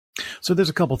So there's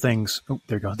a couple things. Oh,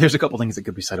 there you go. There's a couple things that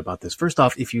could be said about this. First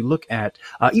off, if you look at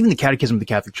even the Catechism of the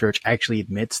Catholic Church actually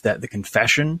admits that the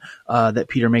confession that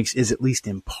Peter makes is at least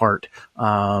in part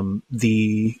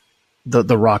the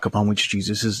rock upon which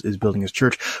Jesus is building his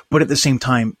church. But at the same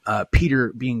time,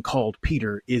 Peter being called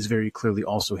Peter is very clearly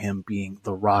also him being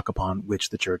the rock upon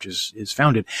which the church is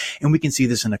founded. And we can see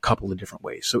this in a couple of different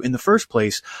ways. So in the first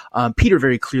place, Peter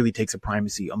very clearly takes a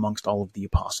primacy amongst all of the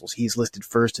apostles. He's listed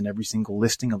first in every single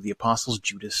listing of the apostles.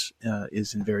 Judas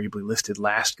is invariably listed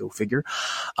last, go figure.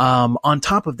 On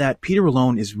top of that, Peter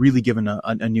alone is really given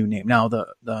a new name. Now,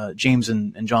 the James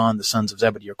and John, the sons of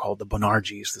Zebedee, are called the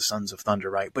Boanerges, the sons of thunder,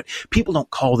 right? But people don't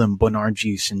call them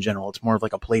Boanerges in general. It's more of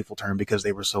like a playful term because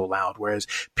they were so loud. Whereas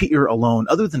Peter alone,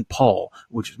 other than Paul,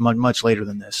 which is much later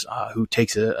than this, who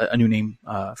takes a new name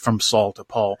from Saul to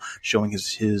Paul, showing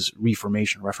his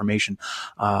reformation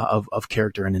of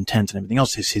character and intent and everything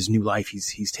else, his new life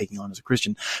he's taking on as a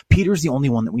Christian. Peter's the only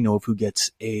one that we know of who gets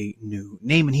a new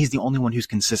name, and he's the only one who's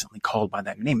consistently called by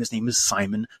that new name. His name is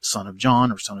Simon, son of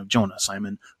John, or son of Jonah,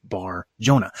 Simon bar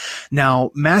Jonah.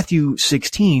 Now, Matthew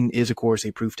 16 is, of course,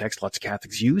 a proof text lots of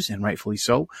Catholics use, and rightfully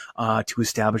so, to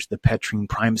establish the Petrine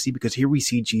primacy, because here we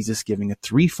see Jesus giving a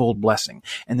threefold blessing.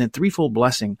 And that threefold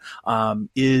blessing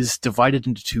is divided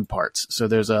into two parts. So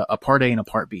there's a part A and a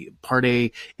part B. Part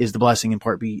A is the blessing, and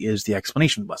part B is the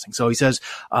explanation of the blessing. So he says,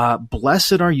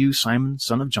 blessed are you, Simon,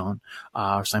 son of John,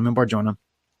 Simon bar Jonah,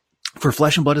 for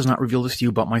flesh and blood has not revealed this to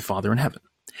you, but my Father in heaven.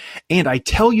 And I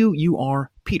tell you, you are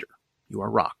Peter, you are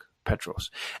rock,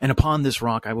 Petros. And upon this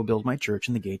rock I will build my church,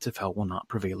 and the gates of hell will not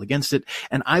prevail against it.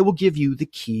 And I will give you the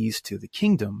keys to the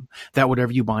kingdom, that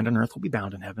whatever you bind on earth will be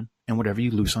bound in heaven, and whatever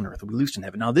you loose on earth will be loosed in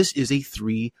heaven. Now, this is a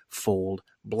threefold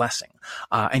blessing.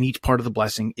 And each part of the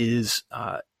blessing is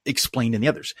explained in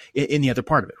the other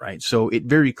part of it, right? So it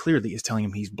very clearly is telling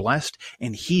him he's blessed,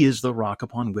 and he is the rock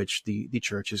upon which the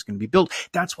church is going to be built.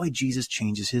 That's why Jesus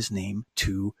changes his name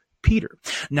to Peter.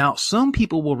 Now, some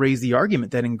people will raise the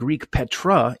argument that in Greek,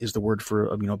 Petra is the word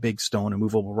for, big stone, a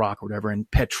movable rock or whatever, and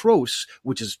Petros,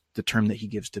 which is the term that he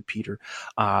gives to Peter,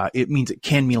 it means it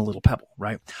can mean a little pebble,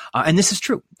 right? And this is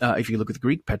true. If you look at the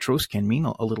Greek, Petros can mean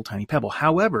a little tiny pebble.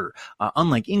 However,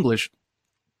 unlike English,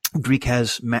 Greek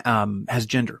has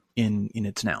gender in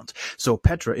its nouns. So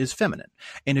Petra is feminine.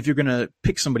 And if you're going to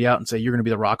pick somebody out and say, you're going to be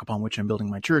the rock upon which I'm building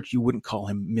my church, you wouldn't call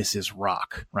him Mrs.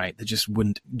 Rock, right? That just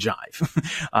wouldn't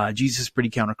jive. Jesus is pretty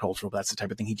countercultural. But that's the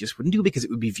type of thing he just wouldn't do, because it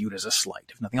would be viewed as a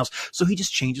slight, if nothing else. So he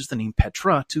just changes the name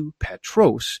Petra to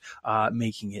Petros,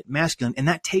 making it masculine. And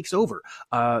that takes over.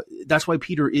 That's why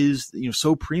Peter is,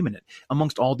 so preeminent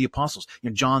amongst all the apostles.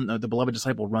 John, the beloved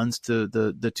disciple, runs to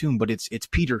the tomb, but it's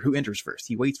Peter who enters first.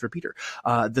 He waits for Peter.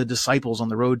 The disciples on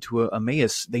the road to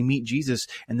Emmaus, they meet Jesus,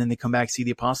 and then they come back, see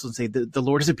the apostles, and say, the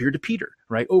Lord has appeared to Peter,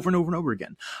 right? Over and over and over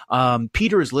again.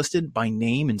 Peter is listed by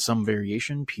name in some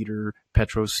variation. Peter,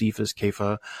 Petros, Cephas,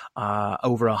 Kepha,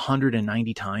 over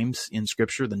 190 times in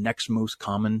Scripture. The next most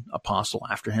common apostle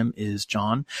after him is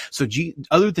John. So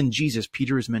other than Jesus,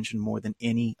 Peter is mentioned more than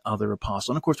any other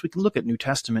apostle. And of course, we can look at New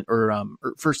Testament or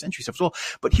first century stuff as well.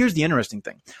 But here's the interesting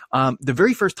thing. The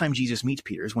very first time Jesus meets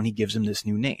Peter is when he gives him this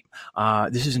new name.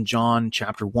 This is in John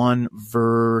chapter 1,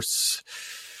 verse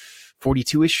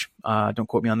 42-ish. Don't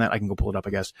quote me on that. I can go pull it up, I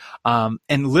guess.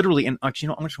 And literally, and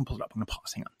actually, I'm just going to pull it up. I'm going to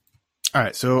pause. Hang on. All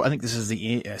right. So I think this is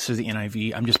the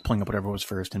NIV. I'm just pulling up whatever was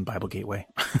first in Bible Gateway.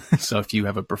 So if you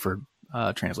have a preferred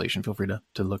translation, feel free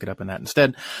to look it up in that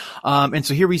instead. And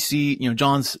so here we see,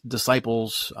 John's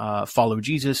disciples, follow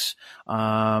Jesus.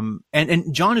 And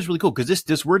John is really cool because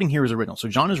this wording here is original. So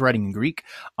John is writing in Greek,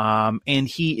 and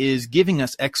he is giving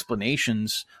us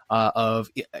explanations, of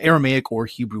Aramaic or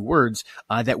Hebrew words,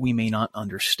 that we may not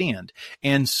understand.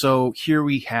 And so here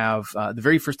we have, the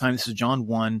very first time, this is John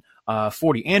 1,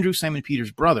 40. Andrew, Simon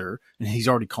Peter's brother, and he's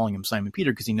already calling him Simon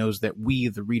Peter because he knows that we,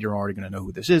 the reader, are already going to know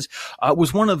who this is,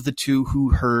 was one of the two who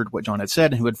heard what John had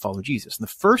said and who had followed Jesus. And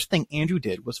the first thing Andrew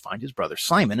did was find his brother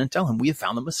Simon and tell him, we have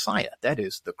found the Messiah, that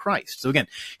is the Christ. So again,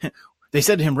 they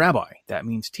said to him, Rabbi, that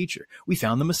means teacher. We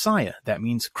found the Messiah, that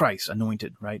means Christ,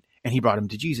 anointed, right? And he brought him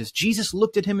to Jesus. Jesus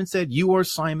looked at him and said, you are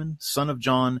Simon, son of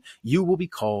John. You will be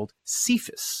called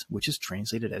Cephas, which is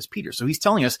translated as Peter. So he's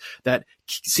telling us that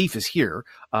Cephas here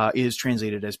is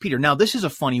translated as Peter. Now, this is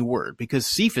a funny word because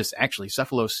Cephas, actually,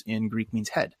 Cephalos in Greek means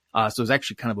head. So it's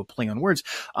actually kind of a play on words.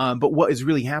 But what is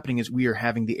really happening is we are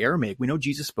having the Aramaic. We know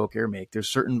Jesus spoke Aramaic. There's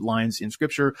certain lines in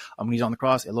Scripture. When he's on the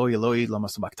cross, Eloi, Eloi, lama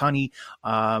sabachthani.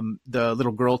 The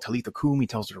little girl, Talitha kum, he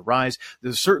tells her to rise.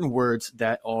 There's certain words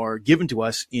that are given to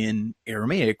us in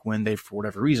Aramaic when they, for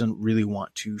whatever reason, really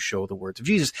want to show the words of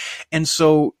Jesus. And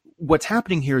so what's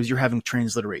happening here is you're having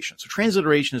transliteration. So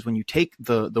transliteration is when you take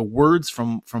the words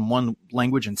from one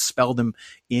language and spell them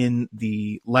in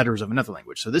the letters of another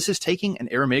language. So this is taking an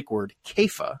Aramaic word,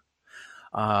 kepha,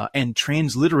 and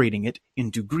transliterating it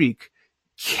into Greek,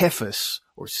 Kephas,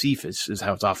 or Cephas is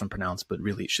how it's often pronounced, but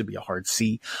really it should be a hard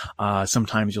C.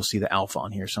 Sometimes you'll see the alpha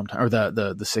on here, sometimes, or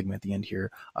the sigma at the end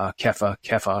here, Kepha,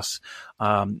 Kephas.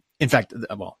 In fact,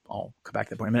 well, I'll come back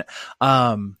to that point in a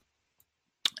minute.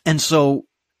 And so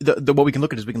what we can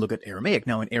look at is we can look at Aramaic.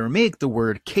 Now in Aramaic, the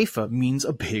word kepha means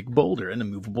a big boulder, an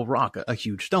immovable rock, a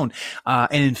huge stone.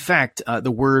 And in fact,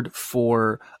 the word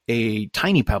for a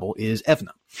tiny pebble is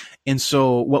evna. And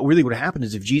so what really would happen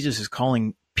is if Jesus is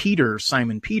calling Peter,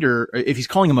 Simon Peter, if he's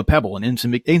calling him a pebble, an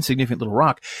insignificant little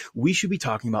rock, we should be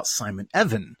talking about Simon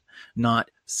Evan,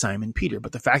 not Simon Peter.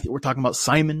 But the fact that we're talking about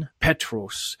Simon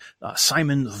Petros,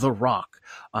 Simon the Rock,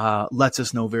 lets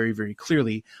us know very, very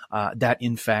clearly that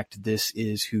in fact this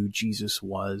is who Jesus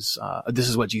was. This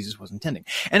is what Jesus was intending.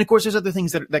 And of course, there's other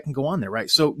things that can go on there, right?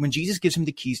 So when Jesus gives him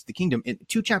the keys to the kingdom,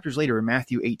 2 chapters later in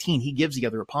Matthew 18, he gives the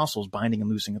other apostles binding and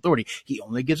loosing authority. He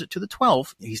only gives it to the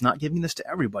 12. He's not giving this to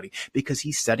everybody because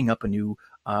he's setting up a new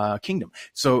kingdom.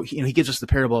 So he gives us the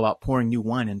parable about pouring new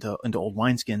wine into old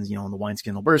wineskins, and the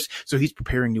wineskin will burst. So he's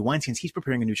preparing new wineskins. He's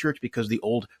preparing a new church because the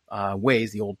old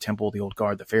ways, the old temple, the old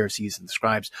guard, the Pharisees and the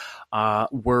scribes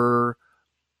were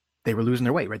losing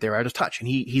their way, right? They were out of touch. And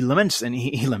he laments and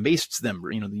he lambasts them,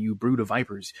 you brood of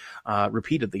vipers,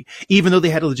 repeatedly, even though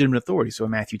they had a legitimate authority. So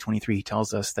in Matthew 23, he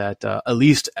tells us that, at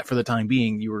least for the time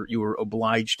being, you were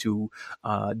obliged to,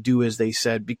 do as they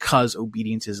said, because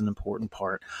obedience is an important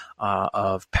part,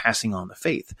 of passing on the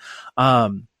faith.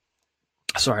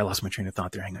 Sorry, I lost my train of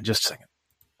thought there. Hang on just a second.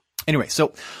 Anyway,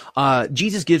 so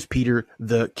Jesus gives Peter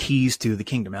the keys to the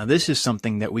kingdom. Now, this is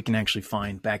something that we can actually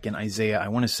find back in Isaiah, I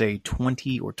want to say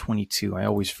 20 or 22. I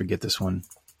always forget this one.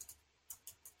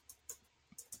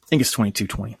 I think it's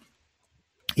 22:20.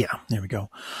 Yeah, there we go.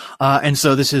 And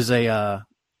so this is a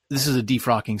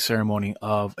defrocking ceremony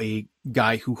of a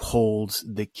guy who holds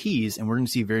the keys, and we're going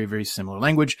to see very, very similar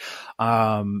language.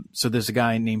 So there's a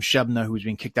guy named Shebna who's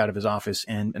being kicked out of his office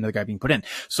and another guy being put in.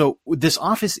 So this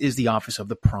office is the office of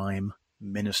the prime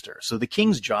minister. So the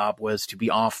king's job was to be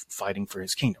off fighting for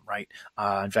his kingdom, right?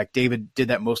 In fact, David did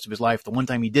that most of his life. The one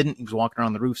time he didn't, he was walking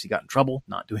around the roofs. He got in trouble,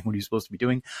 not doing what he was supposed to be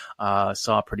doing.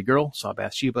 Saw a pretty girl, saw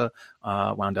Bathsheba,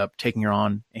 wound up taking her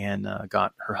on and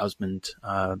got her husband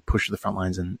pushed to the front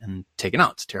lines and taken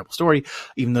out. It's a terrible story,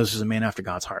 even though this is a man after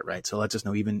God's heart, right? So let's just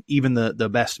know even the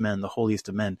best men, the holiest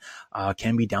of men,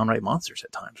 can be downright monsters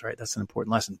at times, right? That's an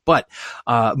important lesson. But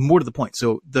more to the point.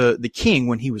 So the king,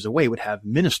 when he was away, would have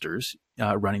ministers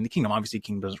running the kingdom. Obviously, the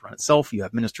kingdom doesn't run itself. You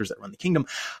have ministers that run the kingdom.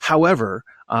 However,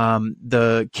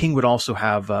 the king would also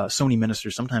have so many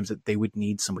ministers sometimes that they would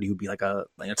need somebody who would be like a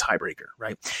tiebreaker,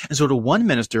 right? And so to one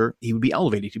minister, he would be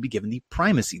elevated to be given the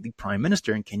primacy, the prime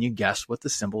minister. And can you guess what the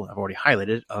symbol I've already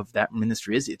highlighted of that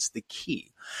ministry is? It's the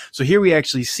key. So here we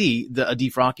actually see a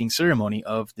defrocking ceremony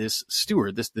of this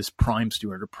steward, this prime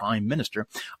steward or prime minister.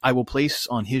 I will place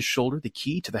on his shoulder the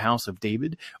key to the house of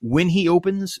David. When he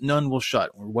opens, none will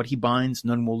shut. Or what he binds,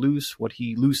 none will loose. What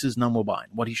he looses, none will bind.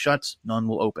 What he shuts, none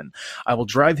will open. I will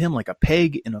drive him like a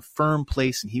peg in a firm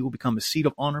place, and he will become a seat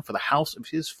of honor for the house of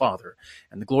his father,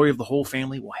 and the glory of the whole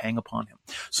family will hang upon him.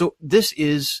 So this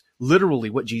is literally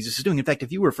what Jesus is doing. In fact,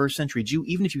 if you were a first century Jew,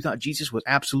 even if you thought Jesus was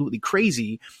absolutely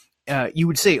crazy, you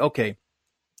would say, okay,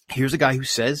 here's a guy who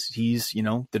says he's,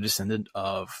 the descendant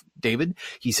of David.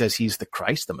 He says he's the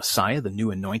Christ, the Messiah, the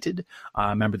new anointed.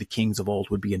 Remember, the kings of old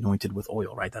would be anointed with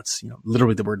oil, right? That's,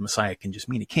 literally the word Messiah can just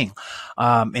mean a king.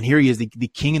 And here he is,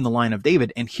 the king in the line of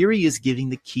David. And here he is giving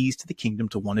the keys to the kingdom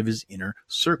to one of his inner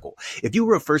circle. If you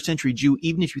were a first century Jew,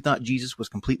 even if you thought Jesus was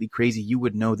completely crazy, you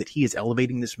would know that he is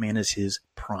elevating this man as his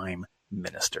prime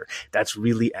minister. That's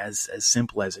really as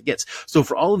simple as it gets. So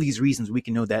for all of these reasons, we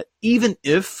can know that even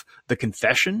if the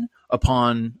confession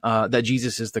upon that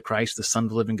Jesus is the Christ, the Son of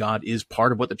the living God, is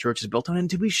part of what the church is built on, and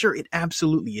to be sure, it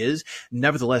absolutely is.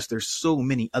 Nevertheless, there's so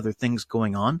many other things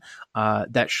going on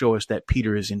that show us that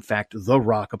Peter is in fact the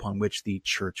rock upon which the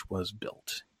church was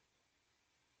built.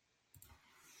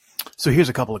 So here's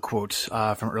a couple of quotes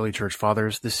from early church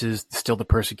fathers. This is still the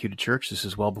persecuted church. This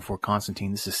is well before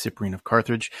Constantine. This is Cyprian of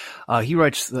Carthage. He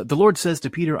writes, the Lord says to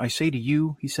Peter, I say to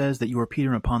you, he says, that you are Peter,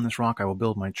 and upon this rock I will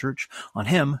build my church. On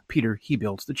him, Peter, he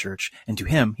builds the church, and to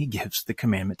him he gives the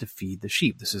commandment to feed the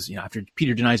sheep. This is, after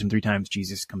Peter denies him 3 times,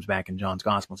 Jesus comes back in John's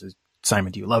gospel and says,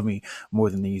 Simon, do you love me more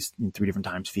than these? 3 different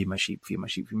times, feed my sheep, feed my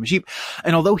sheep, feed my sheep.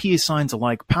 And although he assigns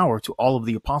alike power to all of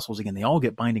the apostles, again, they all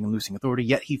get binding and loosing authority,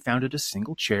 yet he founded a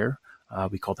single chair,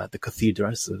 We call that the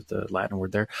cathedra, the Latin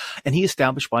word there. And he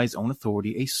established by his own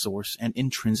authority a source and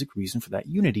intrinsic reason for that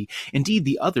unity. Indeed,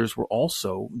 the others were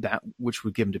also that which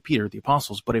were given to Peter, the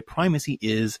apostles, but a primacy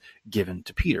is given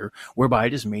to Peter, whereby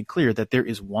it is made clear that there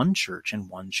is one church and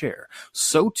one chair.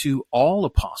 So too all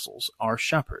apostles are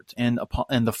shepherds, and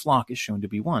the flock is shown to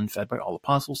be one, fed by all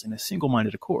apostles in a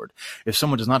single-minded accord. If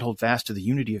someone does not hold fast to the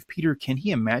unity of Peter, can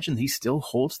he imagine that he still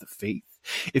holds the faith?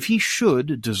 If he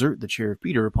should desert the chair of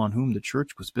Peter upon whom the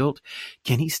church was built,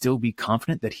 can he still be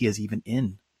confident that he is even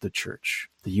in the church?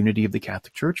 The Unity of the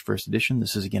Catholic Church, first edition.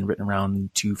 This is again written around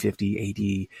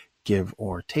 250 AD, give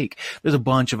or take. There's a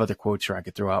bunch of other quotes here I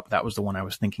could throw out, but that was the one I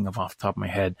was thinking of off the top of my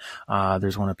head.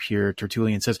 There's one up here.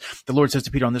 Tertullian says, "The Lord says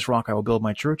to Peter, on this rock I will build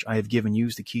my church. I have given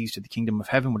you the keys to the kingdom of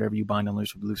heaven. Whatever you bind on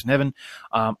earth will be loose in heaven.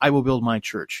 I will build my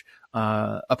church.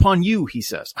 Upon you," he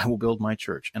says, "I will build my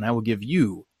church, and I will give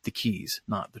you the keys,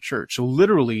 not the church." So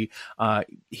literally,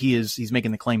 he's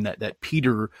making the claim that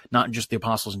Peter, not just the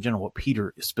apostles in general, but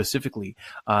Peter specifically,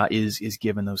 is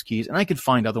given those keys. And I could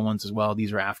find other ones as well.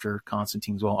 These are after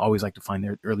Constantine as well. I always like to find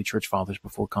their early church fathers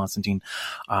before Constantine,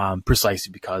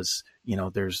 precisely because,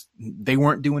 they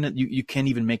weren't doing it. You can't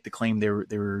even make the claim they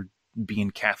were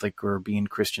being Catholic or being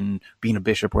Christian, being a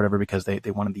bishop or whatever, because they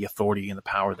wanted the authority and the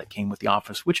power that came with the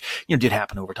office, which, did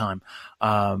happen over time.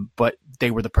 But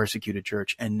they were the persecuted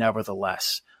church, and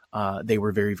nevertheless, they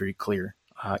were very, very clear,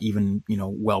 even,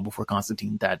 well before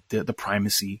Constantine, that the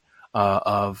primacy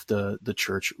of the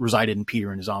church resided in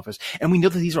Peter and his office. And we know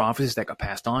that these are offices that got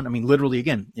passed on. I mean, literally,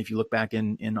 again, if you look back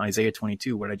in Isaiah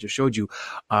 22, what I just showed you,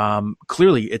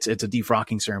 clearly it's a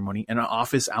defrocking ceremony, and an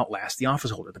office outlasts the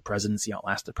office holder. The presidency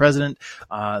outlasts the president.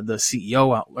 The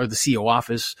CEO or the CEO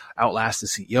office outlasts the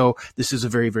CEO. This is a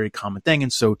very, very common thing.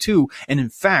 And so too, and in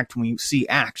fact, when you see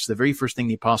Acts, the very first thing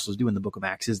the apostles do in the book of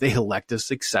Acts is they elect a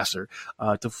successor,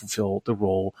 to fulfill the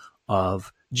role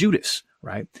of Judas.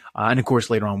 Right. And of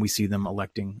course, later on, we see them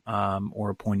electing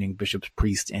or appointing bishops,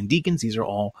 priests, and deacons. These are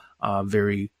all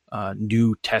very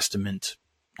New Testament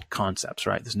concepts,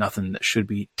 right? There's nothing that should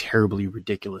be terribly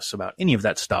ridiculous about any of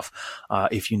that stuff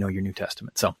if you know your New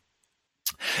Testament. So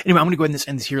anyway, I'm going to go ahead and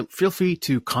end this here. Feel free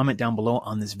to comment down below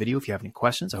on this video if you have any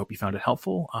questions. I hope you found it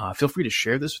helpful. Feel free to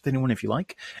share this with anyone if you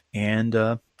like. And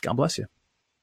God bless you.